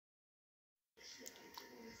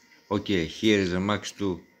Okay, here is a Max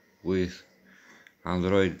 2 with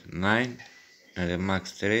Android 9 and a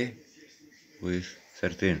Max 3 with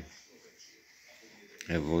 13.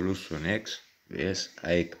 Evolution X vs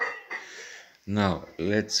IC. Now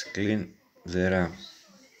let's clean the RAM.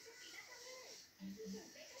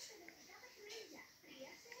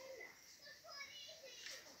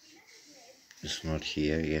 It's not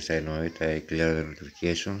here. Yes, I know it. I clear the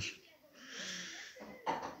notifications.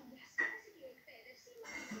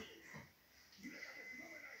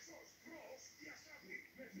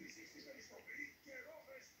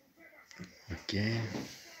 Okay.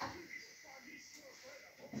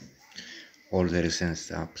 All the recent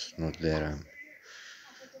apps, not the RAM.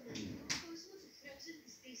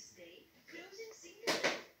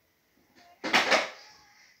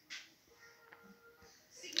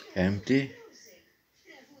 Empty.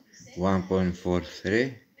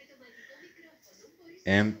 1.43.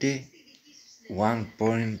 Empty.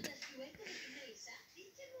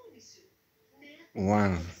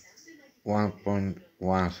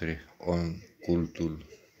 1.13 on Cool Tool.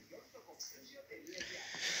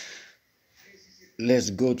 Let's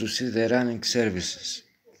go to see the running services.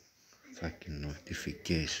 Fucking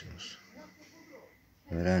notifications.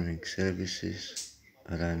 Running services.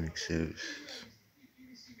 Running services.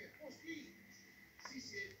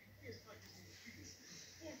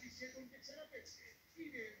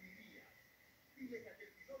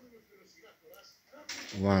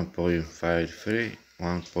 One point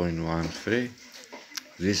 1.13.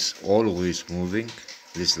 This always moving.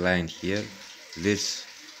 This line here. This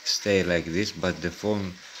stay like this, but the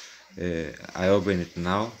phone I open it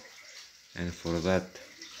now, and for that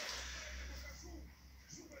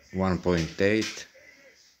 1.8.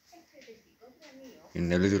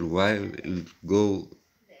 In a little while it will go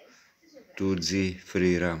 2G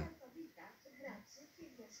free RAM.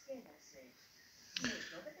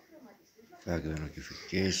 Fuck the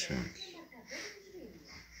notifications.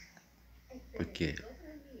 Okay,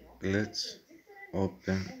 let's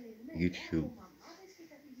open YouTube.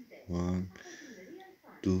 1,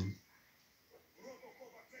 2.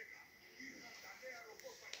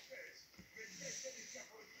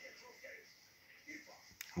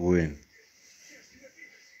 Win.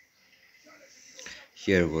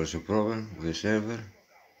 Here was a problem with the server.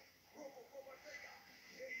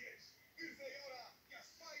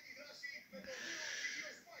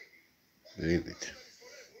 Leave it.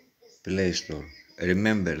 Play Store.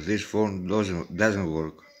 Remember, this phone doesn't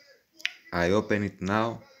work. I open it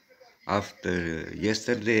now after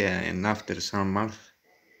yesterday and after some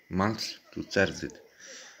months to charge it.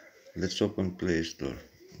 Let's open Play Store.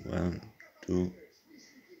 1, 2,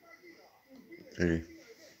 3.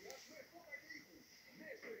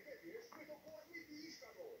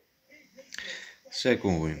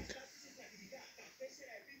 Second win.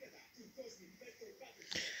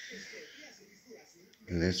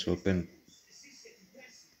 Let's open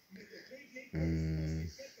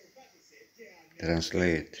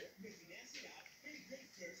translate.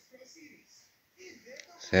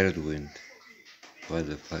 Third wind. What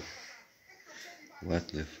the fuck? What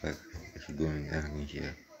the fuck is going on in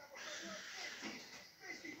here?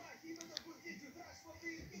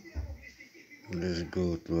 Let's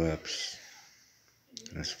go to apps.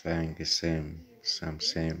 Let's find some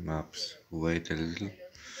same apps. Wait a little.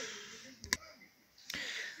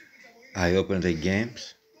 I open the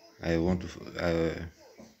games. I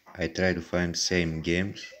try to find same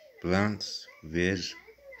games. Plants vs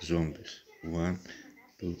Zombies. 1,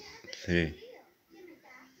 2, 3.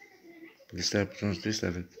 Restart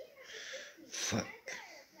it. Fuck.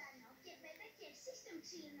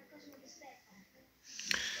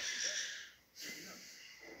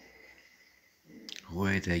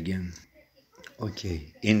 Wait again.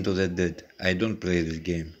 Okay, Into the Dead. I don't play this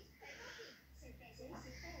game.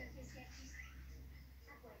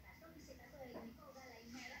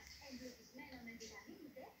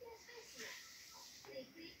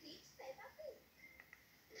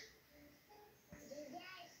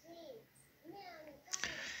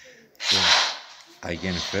 So,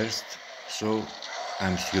 again first, so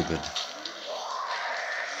I'm stupid.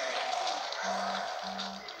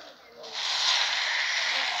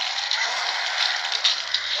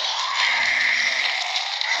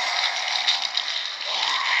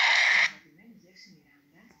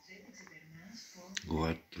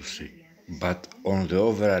 What to see? But on the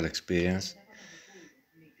overall experience,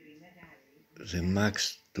 the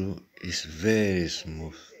Max 2 is very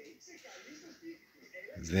smooth.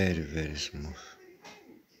 Very, very smooth.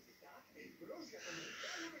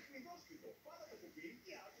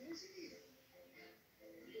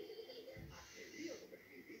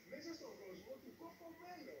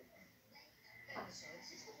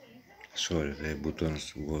 Sorry, the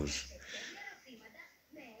buttons was.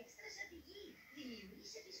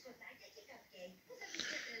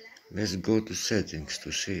 Let's go to settings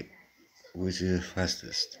to see which is the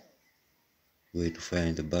fastest way to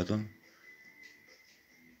find the button.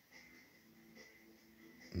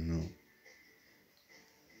 No.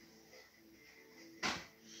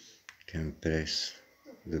 Can press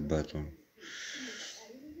the button.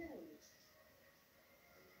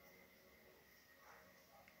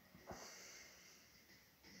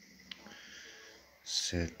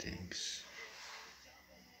 Settings.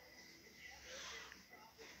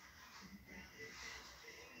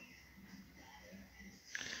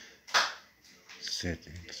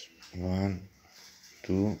 Settings. 1,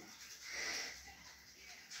 2.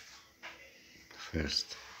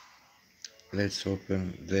 First, let's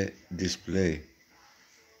open the display.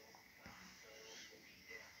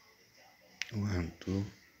 1, 2.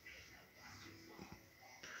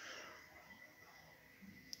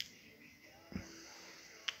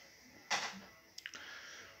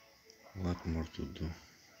 What more to do?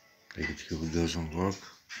 It doesn't work.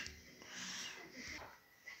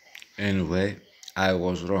 Anyway, I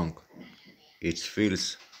was wrong. It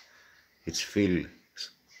feels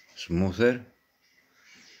smoother,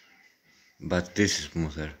 but this is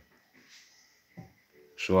smoother.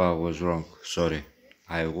 So I was wrong. Sorry,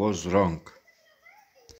 I was wrong.